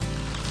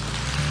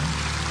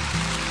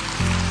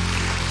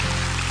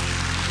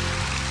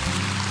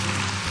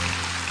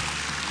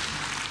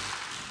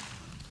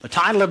The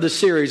title of the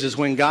series is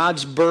When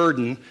God's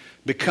Burden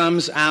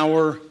Becomes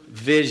Our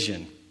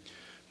Vision.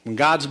 When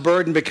God's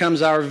burden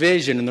becomes our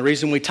vision. And the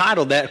reason we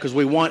titled that because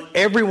we want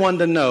everyone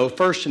to know,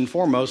 first and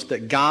foremost,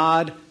 that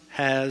God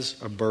has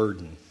a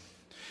burden.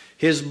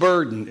 His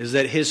burden is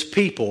that His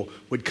people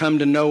would come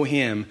to know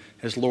Him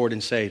as Lord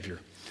and Savior.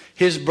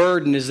 His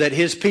burden is that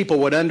His people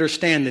would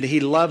understand that He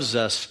loves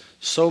us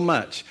so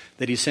much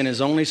that He sent His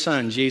only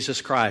Son,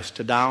 Jesus Christ,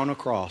 to die on a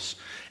cross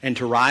and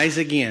to rise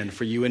again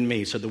for you and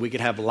me so that we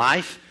could have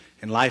life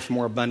and life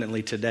more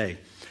abundantly today.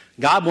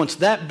 God wants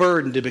that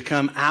burden to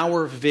become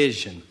our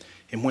vision.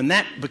 And when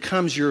that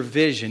becomes your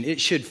vision, it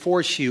should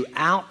force you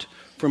out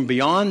from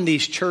beyond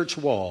these church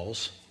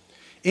walls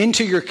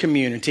into your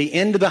community,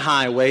 into the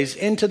highways,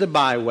 into the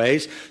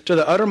byways, to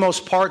the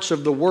uttermost parts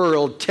of the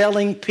world,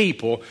 telling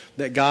people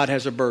that God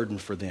has a burden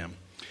for them.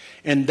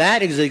 And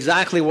that is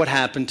exactly what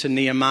happened to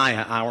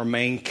Nehemiah, our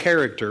main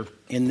character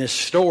in this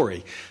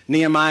story.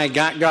 Nehemiah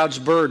got God's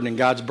burden, and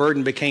God's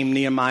burden became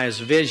Nehemiah's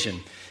vision.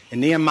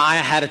 And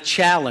Nehemiah had a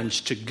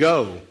challenge to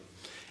go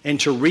and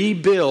to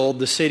rebuild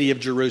the city of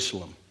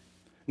Jerusalem.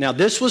 Now,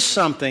 this was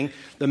something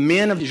the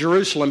men of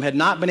Jerusalem had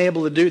not been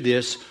able to do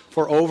this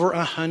for over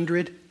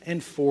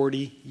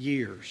 140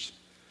 years.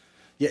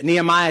 Yet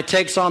Nehemiah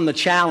takes on the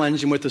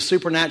challenge, and with the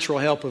supernatural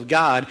help of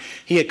God,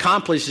 he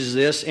accomplishes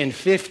this in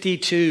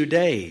 52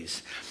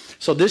 days.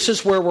 So this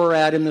is where we're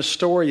at in the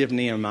story of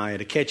Nehemiah,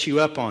 to catch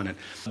you up on it.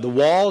 The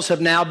walls have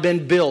now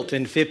been built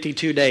in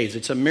 52 days.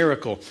 It's a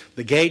miracle.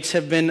 The gates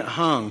have been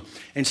hung.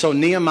 And so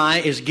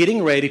Nehemiah is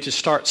getting ready to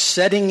start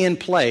setting in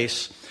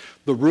place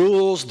the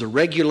rules, the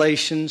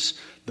regulations,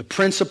 the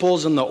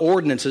principles, and the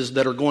ordinances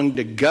that are going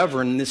to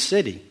govern this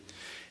city.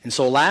 And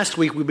so last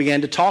week we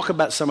began to talk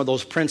about some of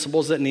those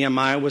principles that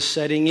Nehemiah was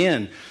setting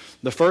in.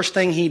 The first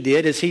thing he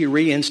did is he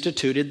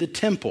reinstituted the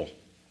temple.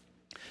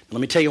 Let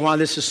me tell you why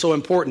this is so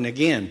important.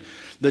 Again,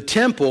 the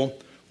temple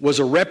was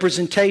a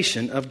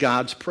representation of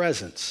God's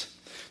presence.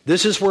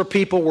 This is where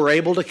people were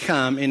able to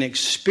come and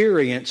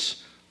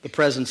experience the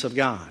presence of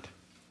God.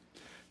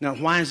 Now,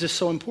 why is this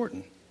so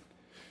important?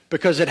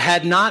 Because it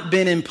had not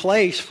been in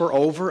place for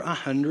over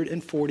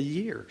 140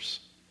 years.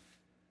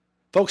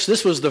 Folks,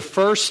 this was the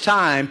first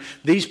time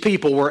these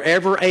people were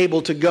ever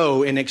able to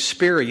go and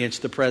experience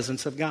the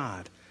presence of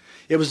God.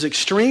 It was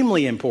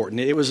extremely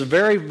important. It was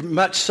very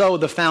much so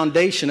the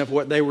foundation of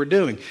what they were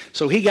doing.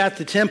 So he got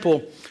the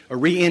temple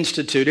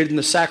reinstituted and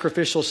the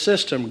sacrificial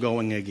system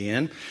going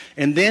again.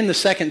 And then the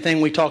second thing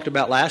we talked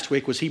about last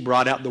week was he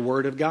brought out the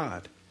Word of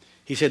God.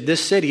 He said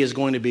this city is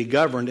going to be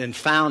governed and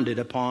founded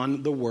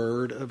upon the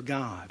Word of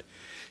God.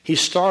 He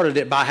started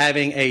it by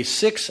having a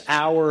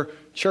 6-hour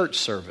church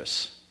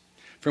service,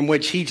 from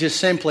which he just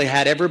simply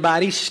had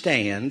everybody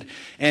stand,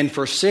 and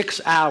for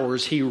 6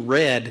 hours he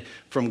read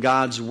from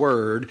God's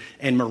Word,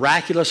 and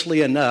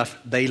miraculously enough,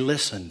 they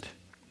listened.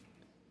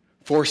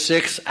 For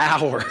 6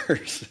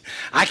 hours.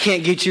 I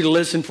can't get you to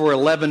listen for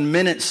 11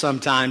 minutes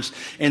sometimes,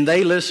 and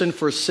they listened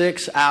for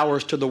 6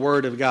 hours to the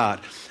Word of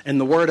God. And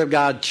the Word of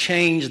God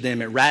changed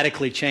them. It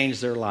radically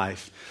changed their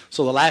life.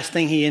 So the last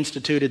thing he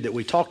instituted that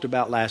we talked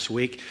about last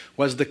week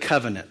was the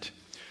covenant,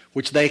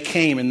 which they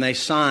came and they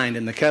signed,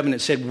 and the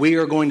covenant said, we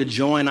are going to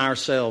join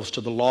ourselves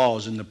to the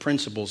laws and the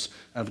principles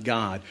of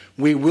God.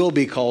 We will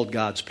be called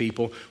God's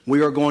people.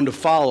 We are going to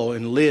follow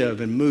and live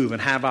and move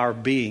and have our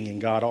being in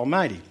God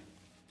Almighty.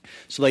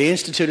 So they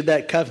instituted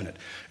that covenant.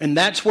 And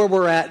that's where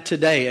we're at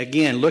today.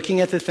 Again,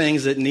 looking at the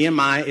things that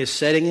Nehemiah is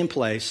setting in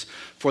place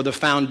for the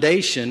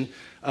foundation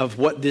of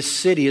what this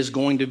city is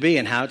going to be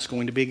and how it's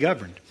going to be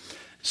governed.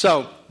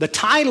 So the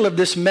title of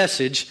this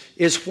message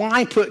is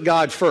Why Put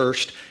God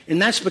First?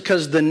 And that's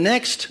because the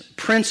next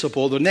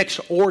principle, the next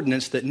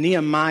ordinance that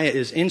Nehemiah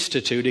is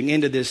instituting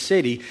into this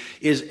city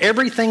is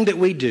everything that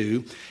we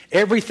do,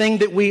 everything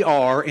that we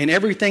are, and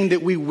everything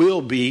that we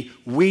will be,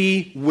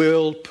 we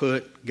will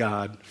put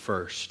God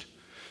first.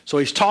 So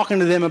he's talking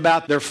to them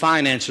about their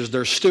finances,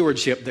 their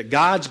stewardship, that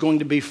God's going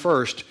to be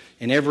first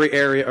in every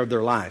area of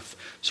their life.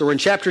 So we're in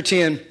chapter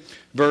 10,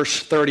 verse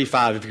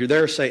 35. If you're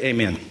there, say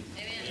amen.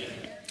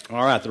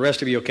 All right, the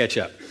rest of you will catch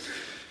up.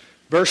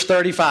 Verse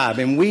 35,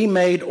 and we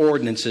made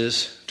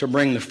ordinances to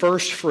bring the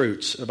first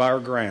fruits of our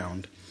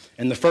ground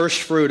and the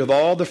first fruit of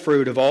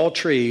all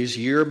trees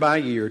year by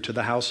year to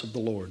the house of the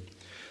Lord,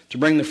 to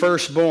bring the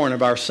firstborn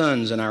of our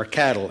sons and our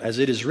cattle, as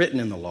it is written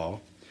in the law,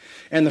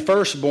 and the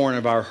firstborn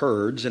of our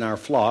herds and our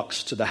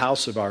flocks to the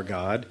house of our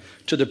God,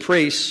 to the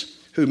priests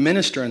who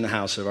minister in the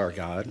house of our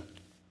God,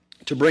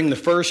 to bring the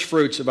first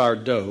fruits of our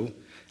dough,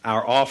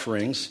 our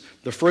offerings,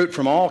 the fruit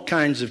from all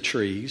kinds of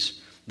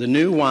trees, the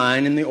new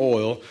wine and the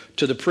oil,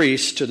 to the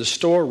priests, to the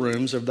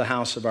storerooms of the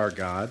house of our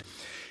God,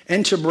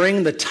 and to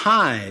bring the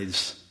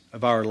tithes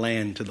of our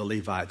land to the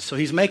Levites. So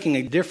he's making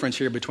a difference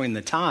here between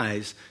the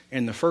tithes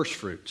and the first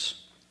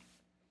fruits,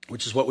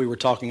 which is what we were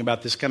talking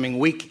about this coming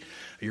week.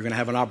 You're going to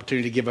have an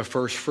opportunity to give a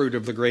first fruit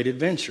of the great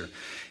adventure.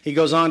 He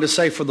goes on to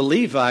say, for the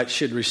Levites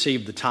should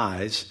receive the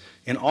tithes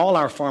in all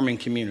our farming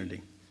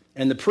community.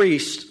 And the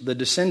priests, the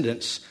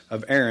descendants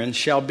of Aaron,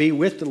 shall be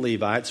with the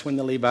Levites when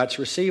the Levites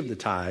receive the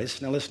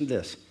tithes. Now listen to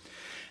this.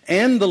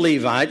 And the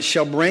Levites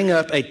shall bring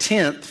up a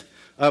tenth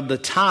of the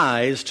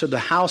tithes to the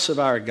house of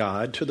our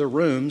God, to the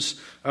rooms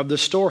of the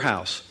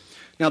storehouse.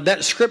 Now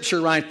that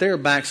scripture right there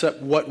backs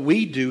up what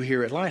we do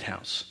here at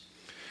Lighthouse.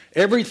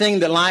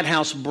 Everything that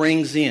Lighthouse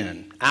brings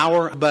in,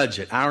 our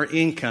budget, our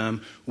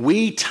income,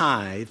 we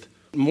tithe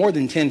more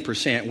than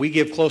 10%. We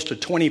give close to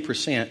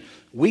 20%.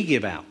 We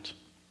give out.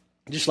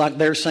 Just like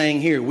they're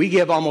saying here, we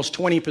give almost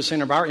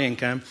 20% of our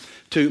income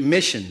to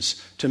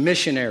missions, to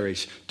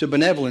missionaries, to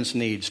benevolence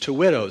needs, to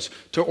widows,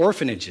 to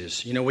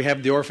orphanages. You know, we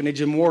have the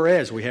orphanage in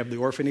Juarez. We have the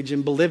orphanage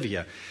in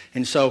Bolivia.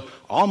 And so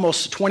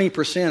almost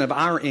 20% of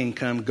our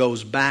income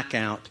goes back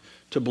out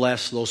to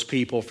bless those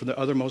people for the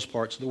othermost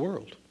parts of the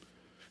world.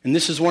 And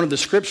this is one of the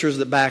scriptures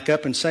that back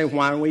up and say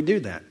why we do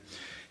that.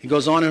 He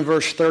goes on in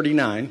verse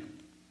 39,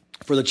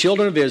 "For the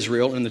children of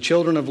Israel and the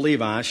children of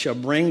Levi shall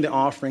bring the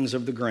offerings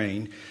of the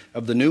grain,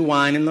 of the new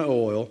wine and the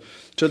oil,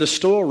 to the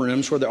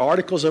storerooms where the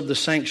articles of the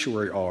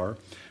sanctuary are,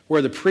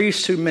 where the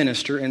priests who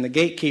minister and the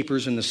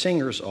gatekeepers and the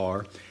singers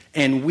are,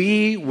 and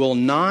we will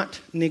not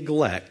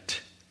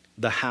neglect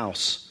the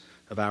house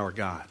of our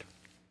God."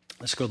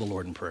 Let's go to the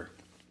Lord in prayer.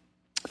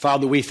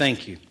 Father, we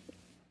thank you.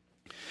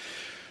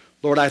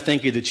 Lord, I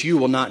thank you that you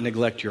will not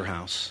neglect your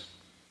house.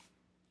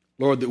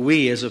 Lord, that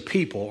we as a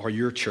people are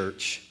your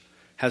church.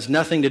 Has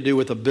nothing to do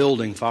with a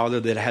building, Father,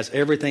 that has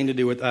everything to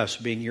do with us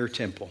being your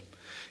temple.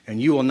 And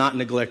you will not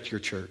neglect your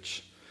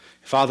church.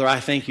 Father,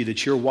 I thank you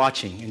that you're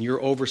watching and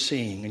you're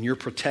overseeing and you're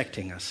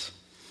protecting us.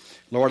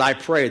 Lord, I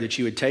pray that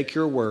you would take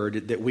your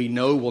word that we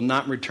know will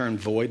not return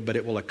void, but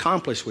it will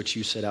accomplish what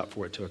you set out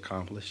for it to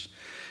accomplish.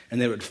 And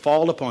that it would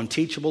fall upon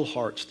teachable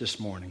hearts this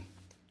morning.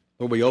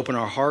 Lord, we open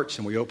our hearts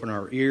and we open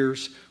our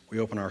ears. We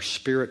open our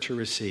spirit to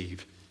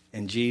receive.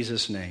 In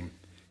Jesus' name,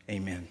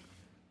 amen.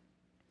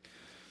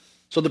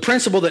 So the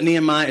principle that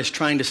Nehemiah is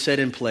trying to set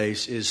in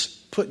place is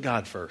put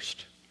God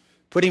first.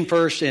 Put him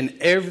first in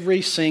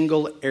every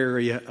single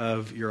area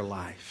of your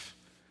life.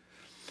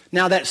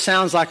 Now that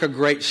sounds like a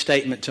great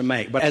statement to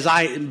make, but as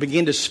I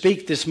begin to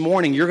speak this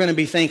morning, you're going to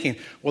be thinking,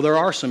 well, there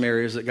are some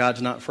areas that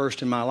God's not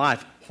first in my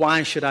life.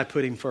 Why should I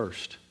put him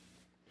first?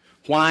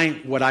 Why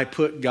would I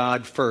put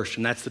God first?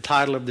 And that's the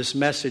title of this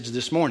message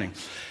this morning.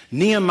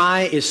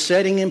 Nehemiah is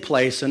setting in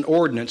place an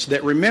ordinance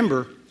that,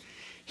 remember,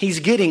 he's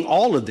getting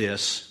all of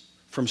this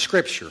from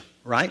Scripture,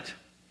 right?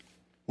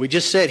 We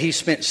just said he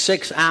spent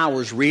 6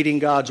 hours reading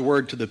God's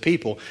Word to the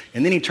people,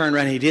 and then he turned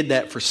around and he did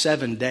that for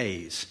 7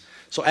 days.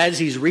 So as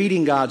he's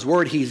reading God's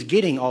Word, he's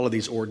getting all of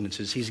these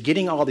ordinances. He's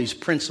getting all these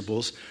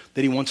principles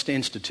that he wants to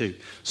institute.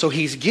 So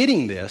he's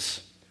getting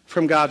this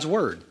from God's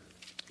Word.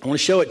 I want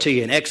to show it to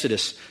you in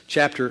Exodus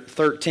chapter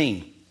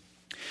 13.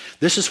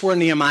 This is where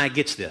Nehemiah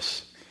gets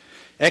this.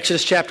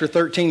 Exodus chapter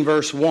 13,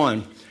 verse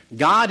 1.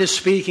 God is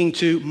speaking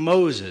to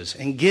Moses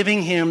and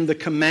giving him the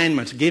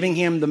commandments, giving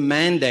him the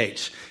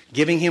mandates,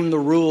 giving him the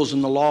rules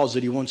and the laws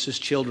that he wants his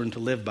children to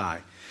live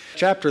by.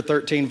 Chapter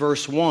 13,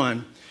 verse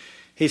 1,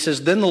 he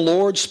says, "Then the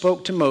Lord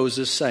spoke to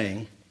Moses,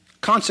 saying,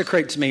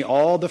 Consecrate to me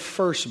all the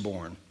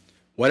firstborn,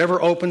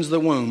 whatever opens the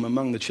womb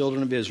among the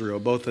children of Israel,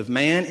 both of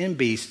man and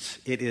beasts,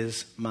 it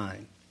is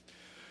mine."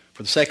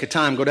 For the sake of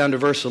time, go down to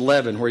verse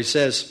 11, where he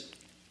says,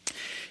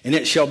 "And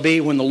it shall be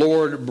when the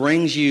Lord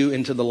brings you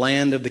into the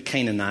land of the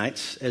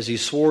Canaanites, as he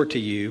swore to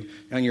you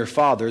and your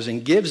fathers,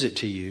 and gives it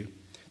to you,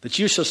 that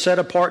you shall set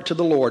apart to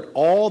the Lord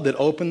all that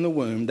open the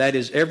womb, that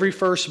is, every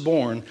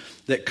firstborn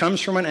that comes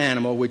from an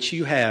animal which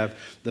you have,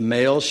 the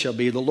males shall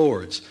be the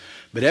Lord's.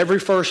 But every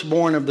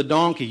firstborn of the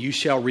donkey you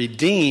shall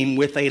redeem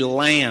with a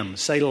lamb."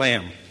 Say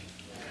lamb.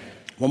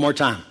 One more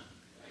time.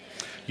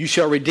 "You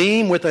shall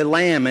redeem with a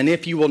lamb, and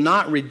if you will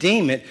not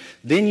redeem it,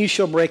 then you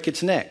shall break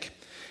its neck.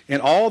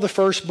 And all the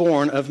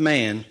firstborn of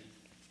man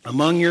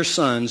among your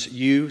sons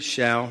you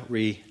shall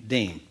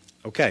redeem."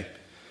 Okay.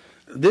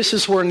 This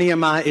is where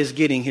Nehemiah is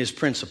getting his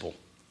principle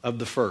of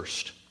the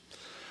first.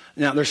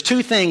 Now, there's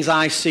two things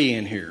I see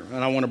in here,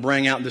 and I want to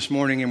bring out this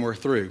morning, and we're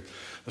through.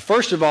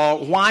 First of all,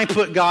 why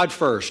put God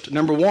first?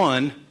 Number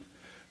one,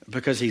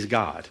 because he's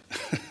God.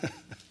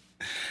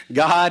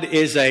 God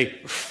is a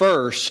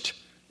first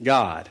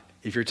God.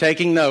 If you're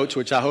taking notes,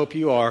 which I hope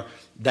you are,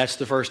 that's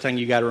the first thing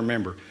you got to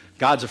remember.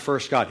 God's a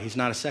first God. He's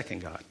not a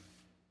second God.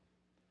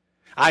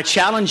 I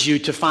challenge you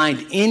to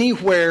find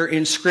anywhere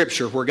in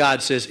Scripture where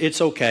God says,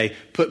 it's okay,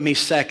 put me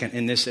second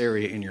in this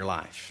area in your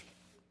life.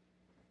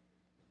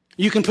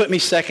 You can put me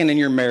second in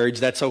your marriage,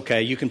 that's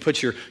okay. You can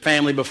put your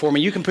family before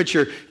me. You can put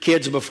your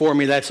kids before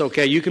me, that's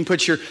okay. You can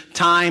put your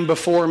time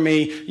before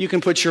me. You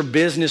can put your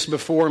business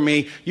before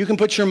me. You can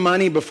put your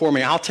money before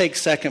me. I'll take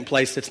second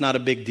place. That's not a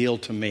big deal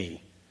to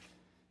me.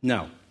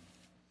 No.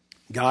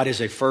 God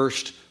is a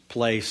first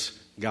place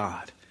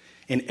God.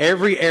 In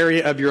every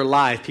area of your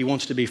life, he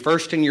wants to be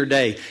first in your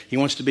day. He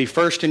wants to be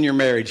first in your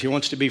marriage. He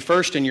wants to be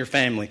first in your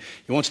family.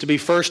 He wants to be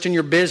first in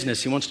your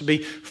business. He wants to be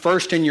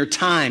first in your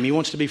time. He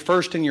wants to be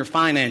first in your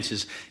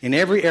finances. In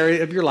every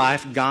area of your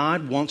life,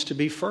 God wants to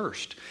be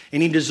first.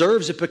 And he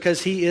deserves it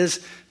because he is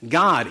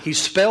God. He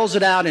spells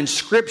it out in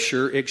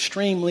Scripture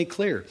extremely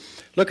clear.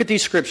 Look at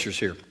these Scriptures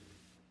here.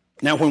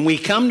 Now, when we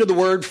come to the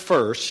word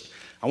first,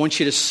 I want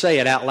you to say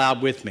it out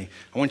loud with me.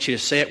 I want you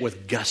to say it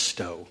with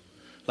gusto.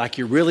 Like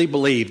you really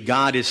believe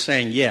God is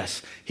saying,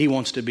 yes, He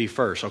wants to be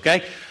first,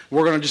 okay?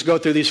 We're going to just go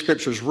through these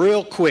scriptures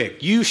real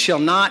quick. You shall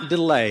not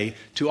delay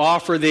to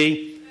offer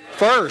the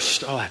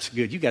first. Oh, that's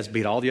good. You guys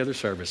beat all the other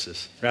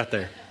services right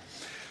there.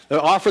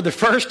 Offer the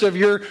first of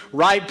your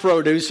ripe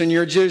produce and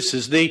your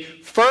juices. The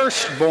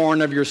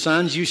firstborn of your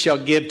sons you shall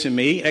give to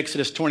me.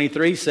 Exodus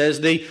 23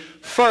 says, the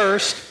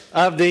first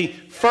of the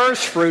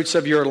first fruits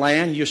of your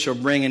land you shall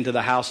bring into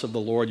the house of the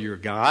Lord your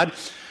God.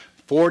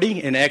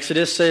 40 in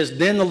Exodus says,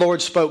 then the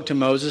Lord spoke to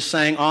Moses,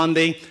 saying, on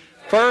the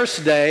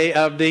first day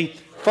of the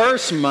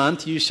first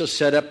month you shall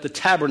set up the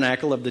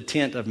tabernacle of the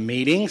tent of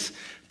meetings.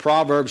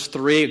 Proverbs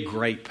 3, a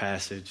great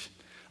passage.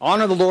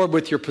 Honor the Lord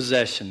with your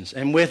possessions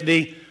and with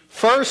the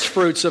first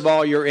fruits of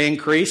all your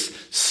increase,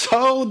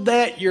 so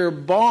that your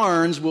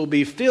barns will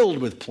be filled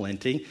with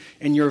plenty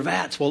and your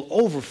vats will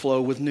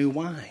overflow with new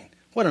wine.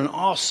 What an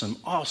awesome,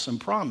 awesome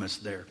promise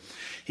there.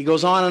 He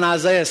goes on in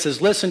Isaiah,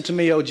 says, listen to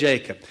me, O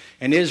Jacob,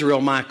 and Israel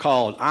my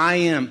called. I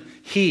am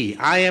He.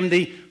 I am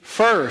the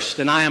first,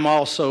 and I am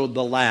also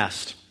the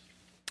last.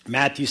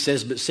 Matthew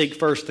says, but seek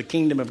first the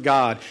kingdom of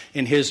God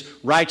and His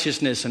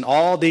righteousness, and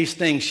all these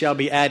things shall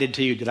be added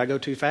to you. Did I go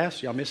too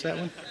fast? Y'all miss that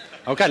one?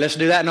 Okay, let's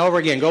do that and over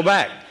again. Go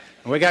back.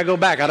 We got to go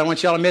back. I don't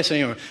want y'all to miss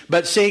anyone.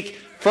 But seek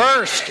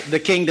first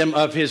the kingdom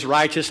of His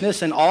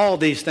righteousness, and all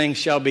these things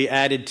shall be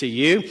added to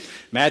you.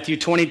 Matthew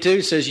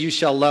 22 says, you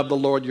shall love the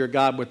Lord your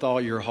God with all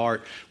your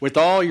heart, with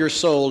all your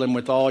soul, and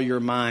with all your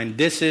mind.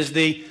 This is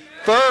the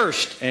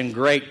first and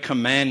great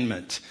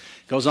commandment.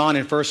 Goes on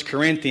in 1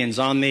 Corinthians,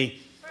 on the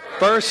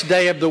first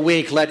day of the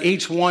week, let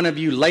each one of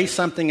you lay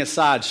something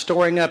aside,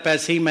 storing up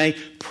as he may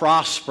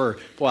prosper.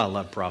 Boy, I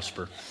love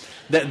prosper.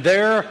 That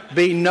there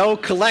be no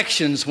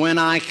collections when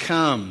I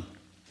come.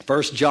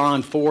 1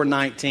 John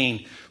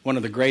 4:19, one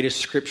of the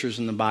greatest scriptures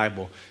in the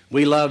Bible.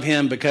 We love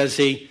Him because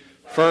He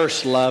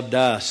first loved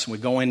us. We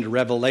go into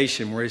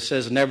Revelation where He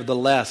says,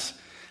 nevertheless,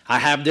 I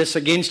have this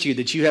against you,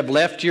 that you have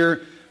left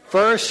your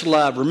first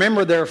love.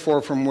 Remember,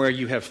 therefore, from where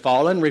you have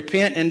fallen,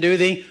 repent and do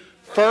the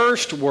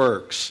first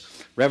works.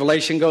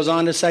 Revelation goes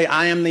on to say,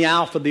 I am the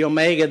Alpha, the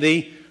Omega,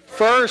 the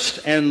first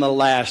and the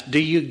last. Do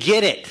you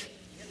get it?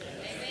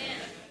 Amen.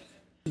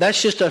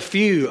 That's just a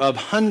few of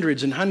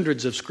hundreds and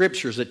hundreds of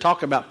scriptures that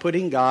talk about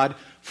putting God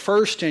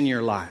first in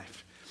your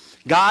life.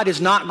 God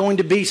is not going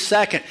to be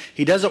second.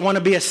 He doesn't want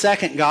to be a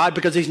second God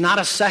because He's not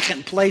a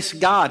second place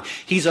God.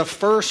 He's a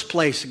first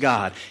place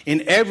God.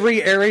 In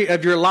every area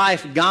of your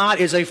life, God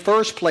is a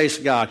first place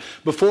God.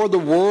 Before the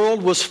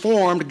world was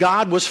formed,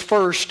 God was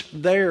first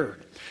there.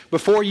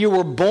 Before you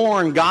were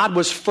born, God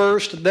was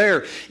first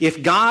there.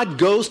 If God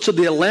goes to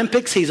the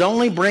Olympics, He's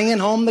only bringing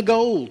home the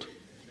gold.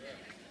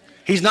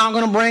 He's not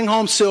going to bring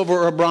home silver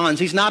or bronze.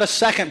 He's not a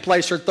second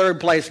place or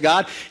third place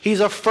God. He's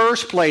a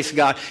first place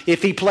God.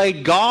 If He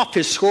played golf,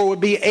 His score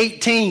would be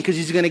 18 because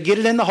He's going to get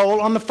it in the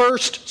hole on the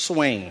first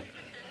swing.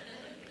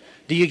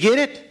 Do you get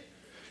it?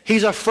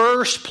 He's a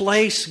first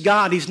place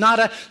God. He's not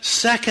a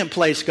second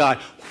place God.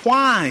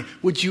 Why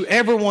would you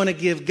ever want to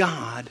give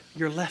God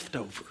your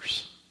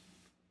leftovers?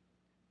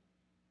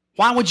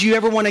 Why would you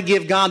ever want to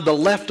give God the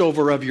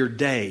leftover of your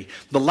day,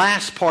 the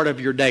last part of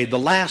your day, the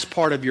last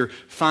part of your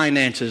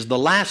finances, the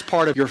last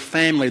part of your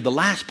family, the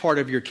last part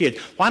of your kids?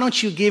 Why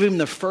don't you give Him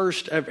the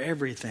first of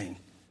everything?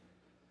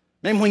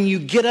 Then when you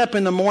get up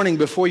in the morning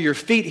before your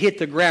feet hit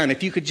the ground,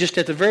 if you could just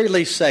at the very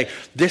least say,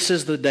 this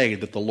is the day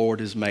that the Lord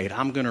has made.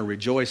 I'm going to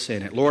rejoice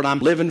in it. Lord, I'm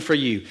living for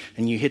You.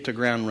 And you hit the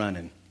ground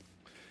running.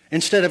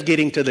 Instead of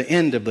getting to the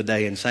end of the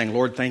day and saying,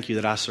 Lord, thank You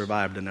that I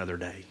survived another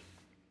day.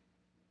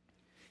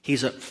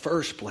 He's a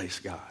first place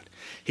God.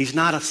 He's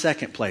not a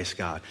second place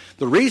God.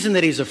 The reason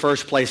that He's a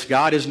first place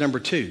God is number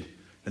two.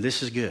 And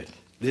this is good.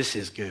 This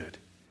is good.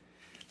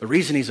 The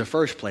reason He's a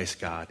first place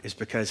God is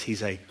because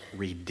He's a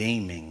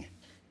redeeming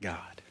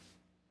God.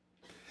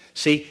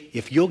 See,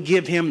 if you'll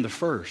give Him the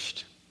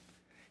first,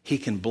 He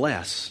can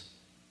bless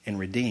and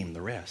redeem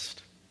the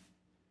rest.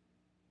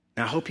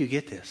 Now, I hope you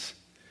get this.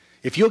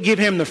 If you'll give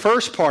Him the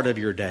first part of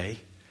your day,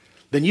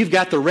 then you've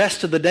got the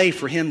rest of the day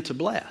for Him to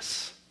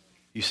bless,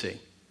 you see.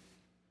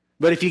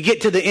 But if you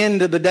get to the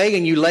end of the day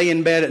and you lay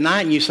in bed at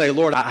night and you say,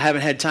 Lord, I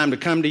haven't had time to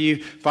come to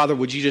You. Father,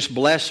 would You just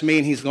bless me?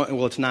 And He's going,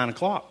 well, it's 9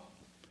 o'clock.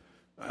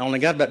 I only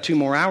got about 2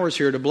 more hours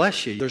here to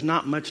bless you. There's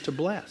not much to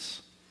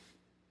bless.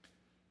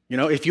 You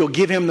know, if you'll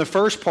give Him the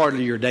first part of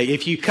your day,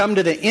 if you come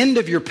to the end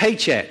of your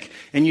paycheck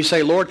and you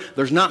say, Lord,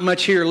 there's not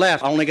much here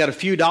left. I only got a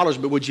few dollars,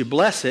 but would You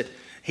bless it?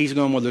 He's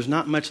going, well, there's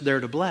not much there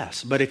to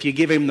bless. But if you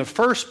give Him the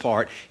first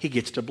part, He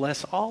gets to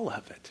bless all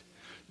of it.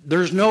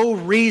 There's no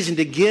reason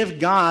to give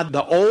God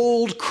the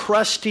old,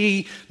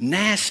 crusty,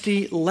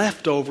 nasty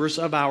leftovers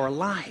of our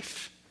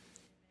life.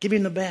 Give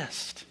Him the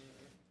best.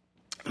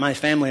 My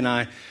family and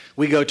I,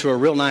 we go to a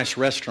real nice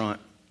restaurant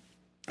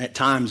at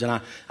times,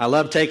 and I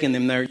love taking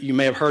them there. You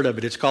may have heard of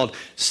it. It's called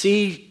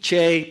Si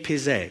Che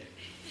Pizze.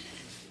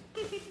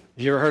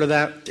 You ever heard of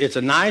that? It's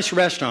a nice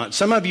restaurant.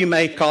 Some of you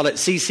may call it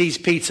CC's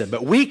Pizza,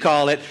 but we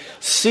call it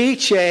Si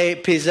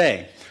Che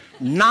Pizze.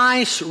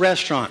 Nice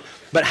restaurant.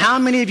 But how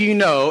many of you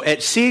know at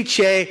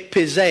Siche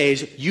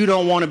Pizzazz, you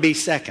don't want to be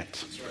second?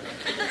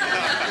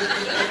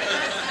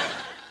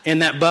 In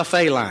that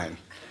buffet line,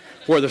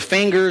 where the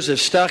fingers are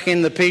stuck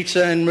in the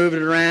pizza and moved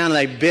it around,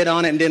 they bit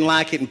on it and didn't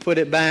like it and put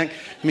it back.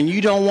 I mean,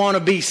 you don't want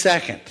to be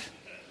second.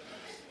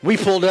 We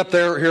pulled up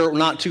there here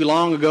not too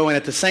long ago, and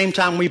at the same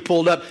time we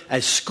pulled up,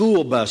 a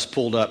school bus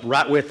pulled up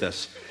right with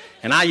us.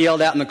 And I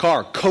yelled out in the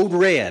car, "Code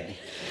Red."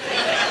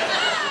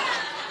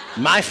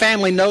 My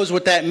family knows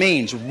what that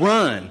means,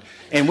 run.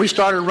 And we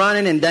started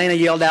running, and Dana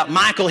yelled out,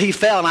 "Michael, he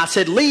fell." And I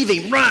said, "Leave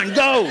him, run,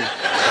 go."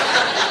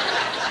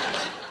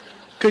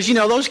 Because, you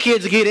know, those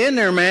kids get in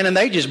there, man, and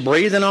they just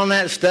breathing on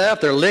that stuff.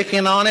 They're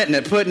licking on it, and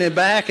they're putting it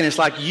back. And it's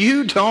like,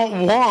 you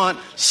don't want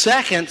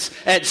seconds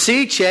at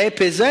Siche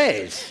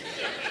Pizzazz.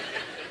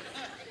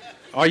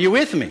 Are you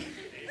with me?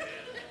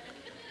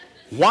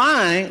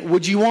 Why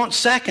would you want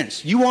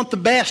seconds? You want the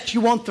best.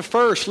 You want the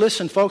first.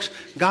 Listen, folks,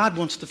 God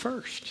wants the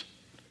first.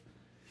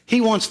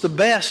 He wants the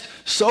best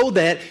so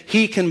that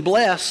He can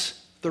bless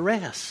the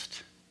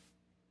rest.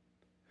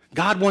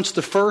 God wants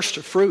the first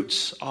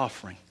fruits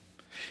offering.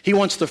 He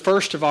wants the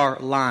first of our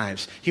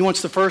lives. He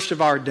wants the first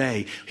of our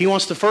day. He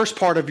wants the first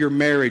part of your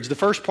marriage, the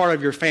first part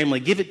of your family.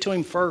 Give it to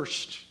Him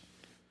first.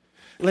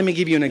 Let me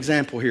give you an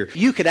example here.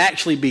 You could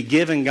actually be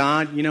giving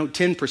God,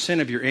 10%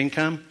 of your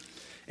income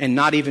and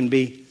not even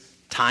be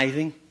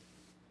tithing.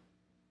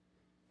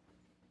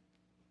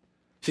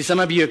 See,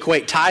 some of you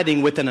equate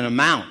tithing with an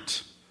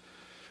amount,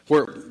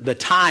 where the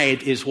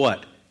tithe is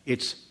what?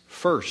 It's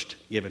first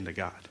given to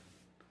God.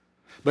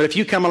 But if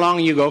you come along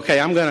and you go, okay,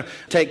 I'm going to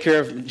take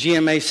care of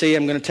GMAC,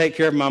 I'm going to take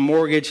care of my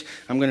mortgage,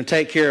 I'm going to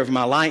take care of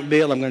my light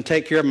bill, I'm going to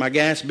take care of my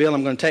gas bill,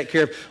 I'm going to take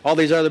care of all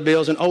these other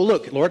bills, and oh,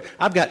 look, Lord,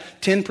 I've got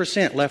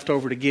 10% left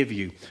over to give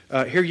you.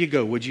 Here you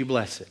go. Would you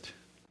bless it?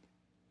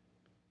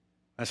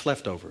 That's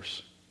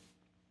leftovers.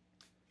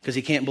 Because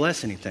He can't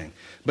bless anything.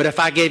 But if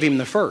I gave Him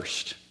the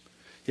first,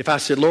 if I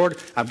said, Lord,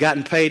 I've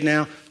gotten paid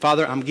now,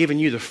 Father, I'm giving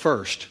you the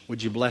first,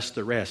 would you bless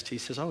the rest? He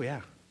says, oh,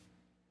 yeah.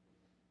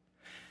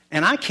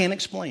 And I can't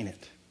explain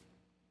it.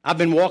 I've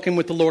been walking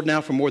with the Lord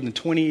now for more than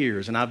 20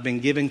 years, and I've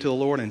been giving to the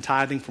Lord and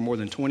tithing for more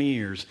than 20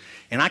 years.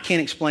 And I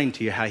can't explain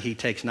to you how He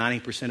takes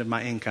 90% of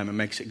my income and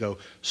makes it go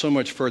so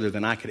much further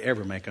than I could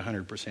ever make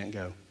 100%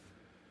 go.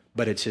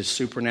 But it's His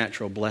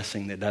supernatural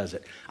blessing that does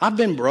it. I've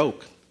been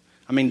broke.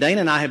 I mean,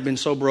 Dana and I have been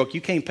so broke,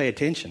 you can't pay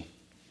attention.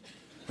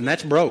 And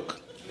that's broke.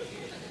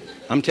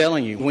 I'm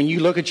telling you, when you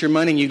look at your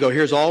money and you go,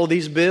 here's all of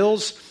these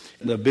bills,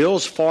 the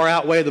bills far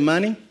outweigh the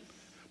money.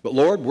 But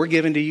Lord, we're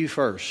giving to you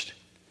first.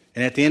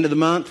 And at the end of the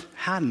month,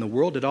 how in the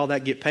world did all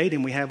that get paid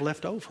and we have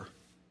left over?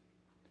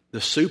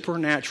 The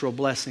supernatural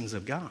blessings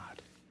of God.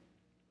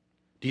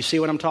 Do you see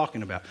what I'm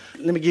talking about?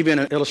 Let me give you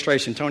an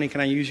illustration. Tony, can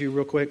I use you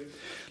real quick?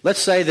 Let's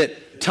say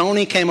that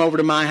Tony came over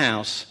to my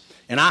house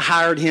and I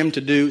hired him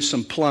to do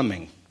some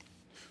plumbing,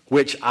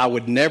 which I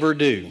would never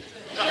do.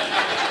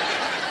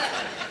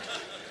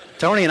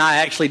 Tony and I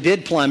actually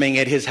did plumbing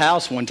at his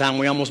house one time.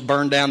 We almost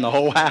burned down the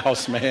whole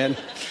house, man.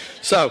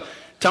 So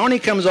Tony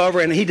comes over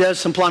and he does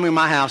some plumbing in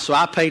my house, so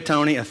I pay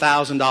Tony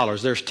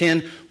 $1,000. There's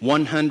 10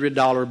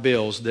 $100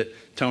 bills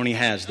that Tony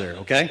has there,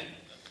 okay?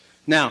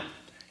 Now,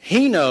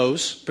 he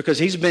knows, because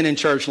he's been in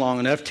church long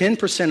enough,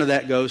 10% of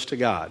that goes to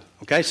God,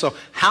 okay? So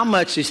how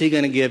much is he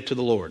going to give to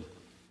the Lord?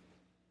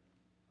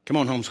 Come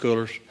on,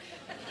 homeschoolers.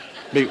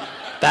 Be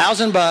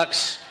 $1,000,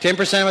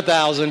 10% of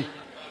 $1,000,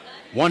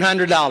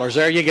 $100.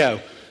 There you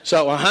go.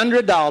 So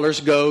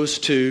 $100 goes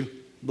to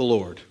the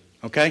Lord.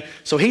 Okay?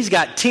 So he's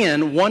got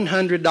 10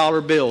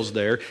 $100 bills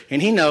there,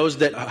 and he knows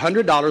that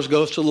 $100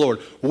 goes to the Lord.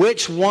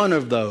 Which one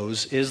of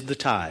those is the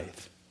tithe?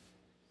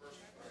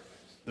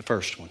 The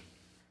first one.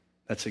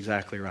 That's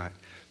exactly right.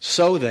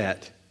 So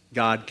that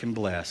God can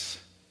bless,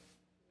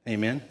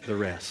 amen, the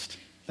rest.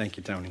 Thank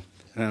you, Tony.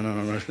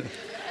 No.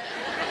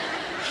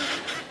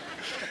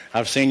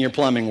 I've seen your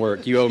plumbing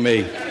work. You owe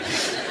me.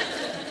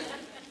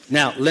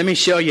 Now, let me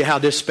show you how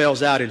this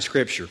spells out in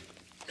Scripture.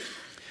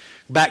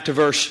 Back to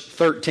verse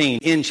 13,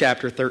 in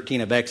chapter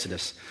 13 of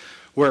Exodus,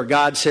 where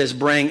God says,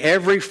 bring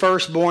every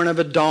firstborn of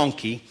a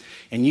donkey,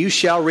 and you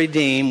shall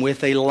redeem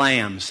with a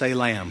lamb. Say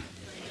lamb.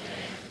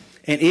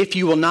 And if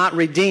you will not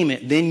redeem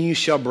it, then you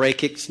shall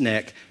break its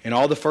neck, and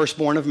all the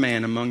firstborn of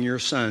man among your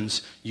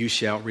sons you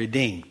shall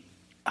redeem.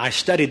 I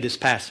studied this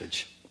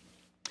passage.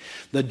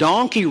 The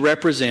donkey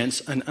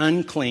represents an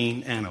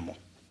unclean animal.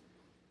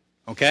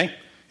 Okay?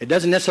 It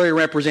doesn't necessarily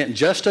represent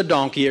just a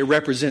donkey. It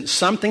represents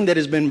something that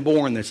has been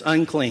born that's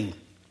unclean,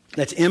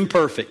 that's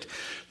imperfect,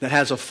 that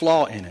has a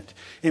flaw in it.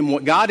 And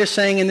what God is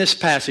saying in this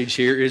passage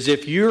here is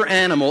if your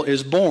animal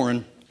is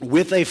born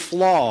with a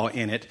flaw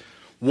in it,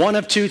 one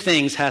of two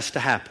things has to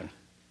happen.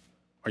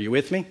 Are you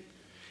with me?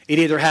 It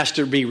either has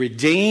to be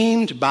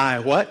redeemed by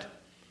what?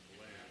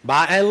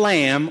 By a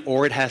lamb,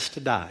 or it has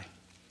to die.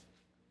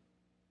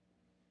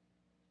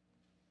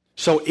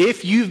 So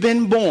if you've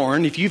been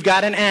born, if you've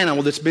got an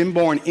animal that's been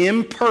born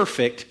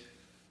imperfect,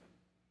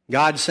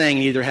 God's saying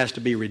it either has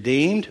to be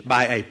redeemed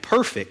by a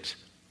perfect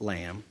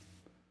lamb,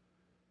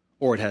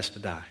 or it has to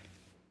die.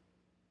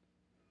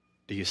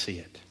 Do you see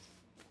it?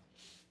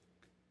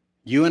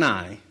 You and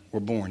I were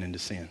born into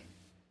sin.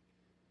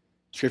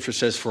 Scripture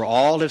says, for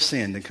all have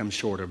sinned and come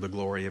short of the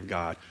glory of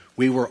God.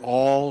 We were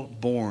all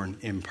born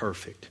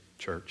imperfect,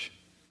 church.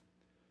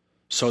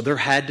 So there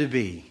had to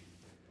be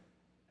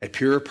a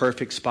pure,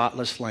 perfect,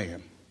 spotless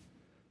lamb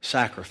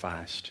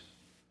sacrificed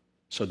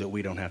so that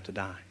we don't have to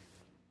die.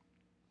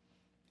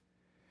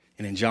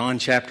 And in John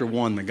chapter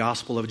 1, the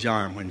Gospel of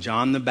John, when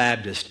John the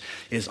Baptist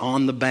is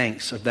on the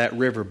banks of that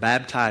river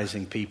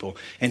baptizing people,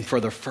 and for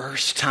the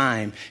first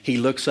time he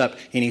looks up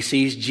and he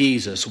sees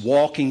Jesus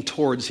walking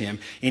towards him,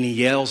 and he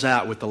yells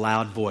out with a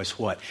loud voice,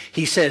 what?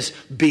 He says,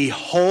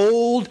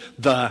 behold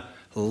the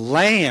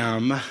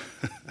Lamb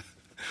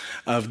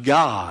of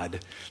God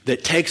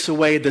that takes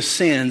away the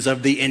sins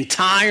of the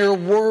entire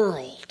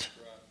world.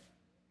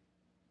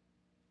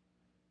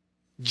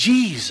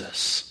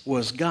 Jesus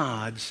was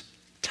God's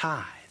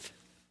tithe.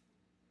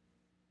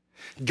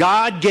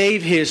 God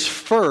gave his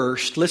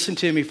first, listen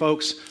to me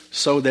folks,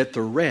 so that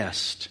the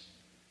rest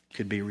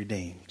could be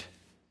redeemed.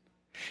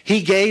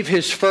 He gave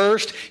his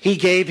first, he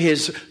gave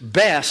his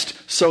best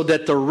so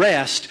that the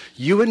rest,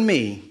 you and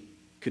me,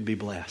 could be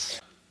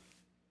blessed.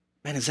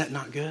 Man, is that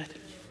not good?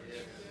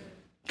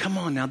 Come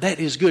on now, that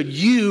is good.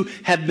 You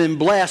have been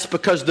blessed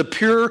because the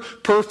pure,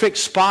 perfect,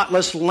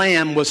 spotless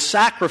Lamb was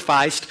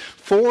sacrificed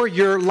for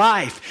your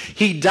life.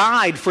 He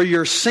died for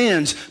your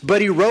sins,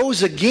 but he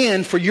rose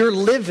again for your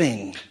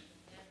living.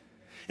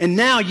 And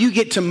now you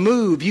get to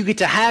move. You get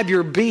to have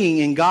your being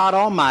in God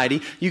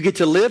Almighty. You get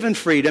to live in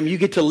freedom. You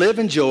get to live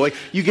in joy.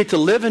 You get to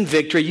live in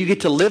victory. You get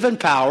to live in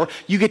power.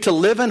 You get to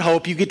live in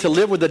hope. You get to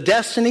live with a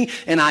destiny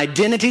and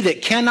identity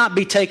that cannot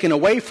be taken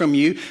away from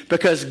you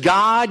because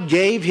God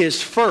gave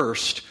his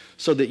first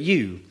so that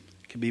you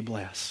can be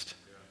blessed.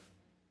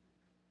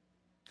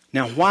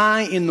 Now,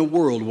 why in the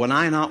world would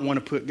I not want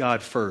to put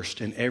God first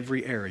in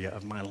every area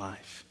of my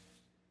life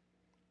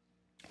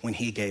when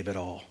he gave it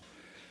all?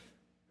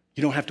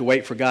 You don't have to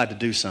wait for God to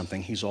do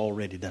something. He's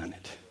already done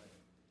it.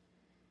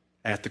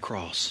 At the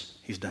cross,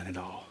 he's done it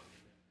all.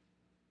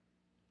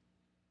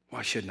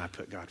 Why shouldn't I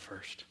put God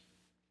first?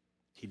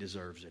 He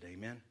deserves it.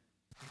 Amen.